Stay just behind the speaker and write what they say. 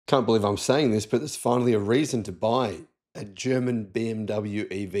Can't believe I'm saying this, but there's finally a reason to buy a German BMW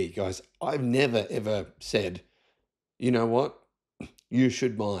EV. Guys, I've never ever said, you know what, you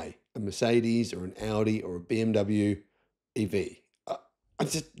should buy a Mercedes or an Audi or a BMW EV. I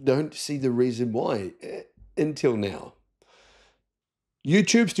just don't see the reason why until now.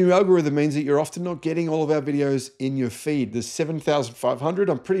 YouTube's new algorithm means that you're often not getting all of our videos in your feed. There's 7,500.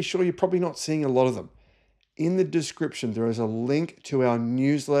 I'm pretty sure you're probably not seeing a lot of them. In the description, there is a link to our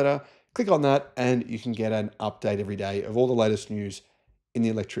newsletter. Click on that and you can get an update every day of all the latest news in the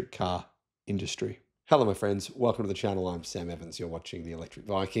electric car industry. Hello, my friends. Welcome to the channel. I'm Sam Evans. You're watching the Electric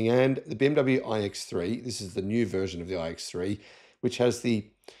Viking and the BMW iX3. This is the new version of the iX3, which has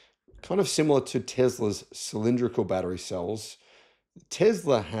the kind of similar to Tesla's cylindrical battery cells.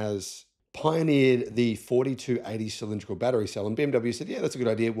 Tesla has pioneered the 4280 cylindrical battery cell, and BMW said, yeah, that's a good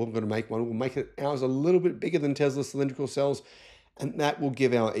idea. We're going to make one. We'll make ours a little bit bigger than Tesla's cylindrical cells, and that will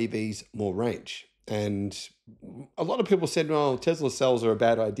give our EVs more range. And a lot of people said, well, Tesla cells are a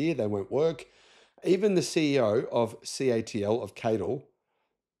bad idea. They won't work. Even the CEO of CATL, of CATL,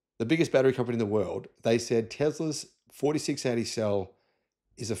 the biggest battery company in the world, they said Tesla's 4680 cell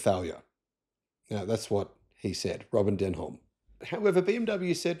is a failure. Now, that's what he said, Robin Denholm. However,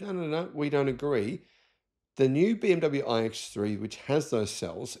 BMW said, no, we don't agree. The new BMW iX3, which has those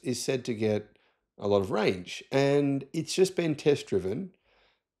cells, is said to get a lot of range. And it's just been test driven.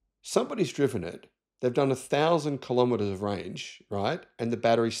 Somebody's driven it. They've done 1,000 kilometers of range, right? And the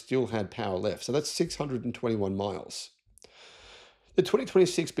battery still had power left. So that's 621 miles. The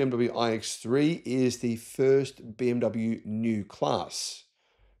 2026 BMW iX3 is the first BMW new class.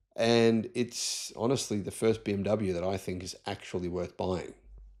 And it's honestly the first BMW that I think is actually worth buying.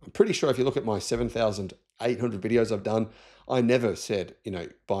 I'm pretty sure if you look at my 7,800 videos I've done, I never said,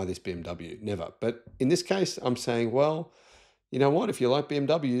 buy this BMW, never. But in this case, I'm saying, well, you know what? If you like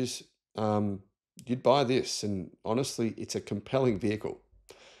BMWs, you'd buy this. And honestly, it's a compelling vehicle.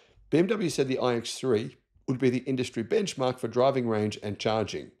 BMW said the iX3 would be the industry benchmark for driving range and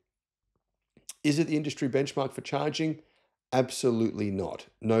charging. Is it the industry benchmark for charging? Absolutely not.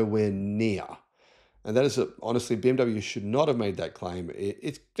 Nowhere near. And that is, honestly, BMW should not have made that claim.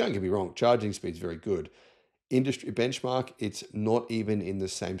 Don't get me wrong, charging speed's very good. Industry benchmark, it's not even in the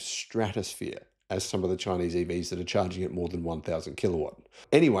same stratosphere as some of the Chinese EVs that are charging at more than 1,000 kilowatt.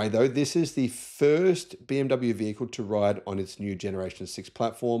 Anyway, though, this is the first BMW vehicle to ride on its new Generation 6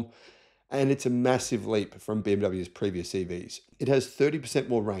 platform, and it's a massive leap from BMW's previous EVs. It has 30%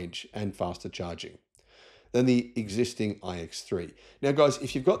 more range and faster charging than the existing iX3. Now, guys,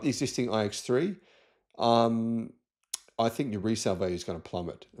 if you've got the existing iX3, I think your resale value is going to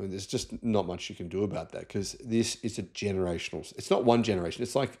plummet. I mean, there's just not much you can do about that because this is a generational. It's not one generation.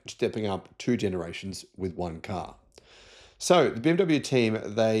 It's like stepping up 2 generations with one car. So the BMW team,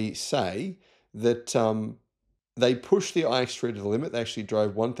 they say that they pushed the iX3 to the limit. They actually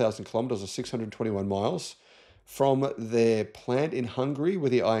drove 1,000 kilometers or 621 miles from their plant in Hungary,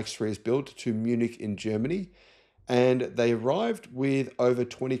 where the iX3 is built, to Munich in Germany. And they arrived with over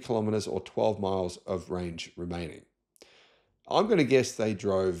 20 kilometers or 12 miles of range remaining. I'm going to guess they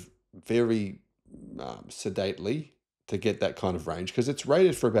drove very sedately to get that kind of range because it's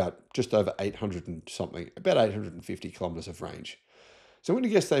rated for about just over 800 and something, about 850 kilometers of range. So I'm going to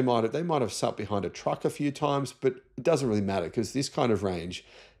guess they might have sat behind a truck a few times, but it doesn't really matter because this kind of range,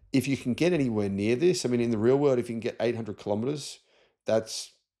 if you can get anywhere near this, I mean, in the real world, if you can get 800 kilometers, that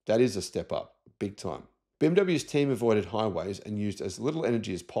is a step up, big time. BMW's team avoided highways and used as little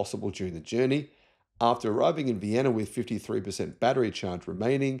energy as possible during the journey. After arriving in Vienna with 53% battery charge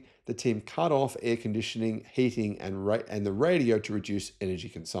remaining, the team cut off air conditioning, heating, and the radio to reduce energy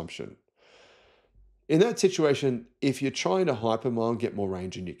consumption. In that situation, if you're trying to hypermile and get more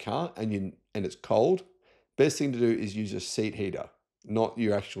range in your car and it's cold, best thing to do is use a seat heater, not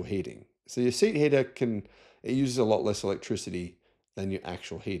your actual heating. So your seat heater it uses a lot less electricity than your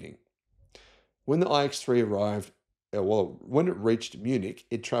actual heating. When the iX3 arrived, when it reached Munich,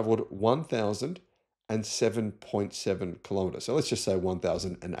 it traveled 1,007.7 kilometers. So let's just say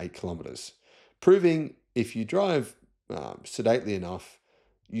 1,008 kilometers, proving if you drive sedately enough,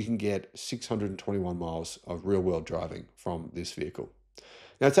 you can get 621 miles of real-world driving from this vehicle.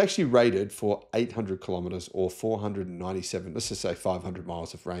 Now, it's actually rated for 800 kilometers or 497, let's just say 500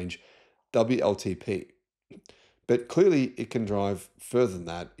 miles of range, WLTP. But clearly, it can drive further than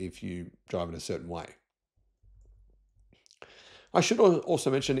that if you drive in a certain way. I should also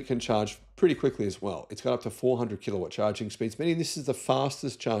mention it can charge pretty quickly as well. It's got up to 400 kilowatt charging speeds, meaning this is the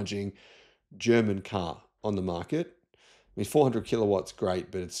fastest charging German car on the market. I mean, 400 kilowatts, great,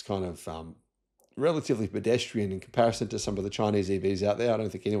 but it's kind of relatively pedestrian in comparison to some of the Chinese EVs out there. I don't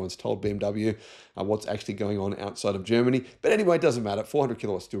think anyone's told BMW what's actually going on outside of Germany. But anyway, it doesn't matter. 400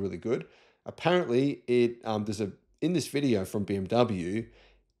 kilowatts still really good. Apparently, in this video from BMW,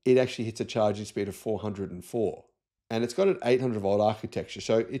 it actually hits a charging speed of 404. And it's got an 800 volt architecture,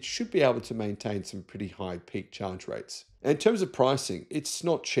 so it should be able to maintain some pretty high peak charge rates. And in terms of pricing, it's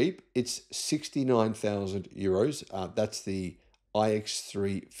not cheap. It's 69,000 euros. That's the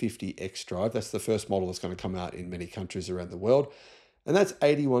iX3 50X drive. That's the first model that's going to come out in many countries around the world. And that's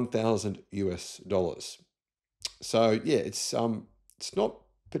 81,000 US dollars. So yeah, it's not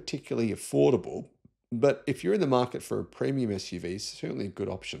particularly affordable, but if you're in the market for a premium SUV, it's certainly a good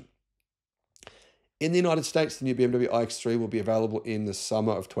option. In the United States, the new BMW iX3 will be available in the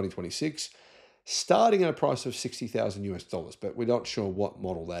summer of 2026, starting at a price of 60,000 US dollars, but we're not sure what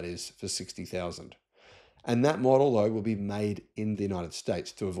model that is for 60,000. And that model, though, will be made in the United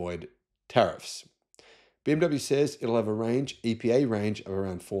States to avoid tariffs. BMW says it'll have a EPA range of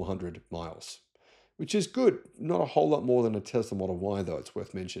around 400 miles, which is good. Not a whole lot more than a Tesla Model Y, though, it's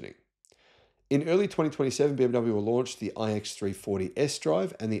worth mentioning. In early 2027, BMW will launch the iX340S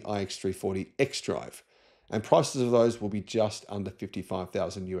drive and the iX340X drive, and prices of those will be just under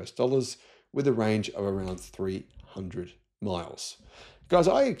 55,000 US dollars with a range of around 300 miles. Guys,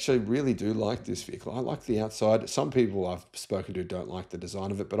 I actually really do like this vehicle. I like the outside. Some people I've spoken to don't like the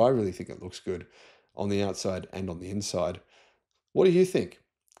design of it, but I really think it looks good on the outside and on the inside. What do you think?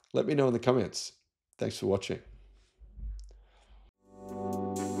 Let me know in the comments. Thanks for watching.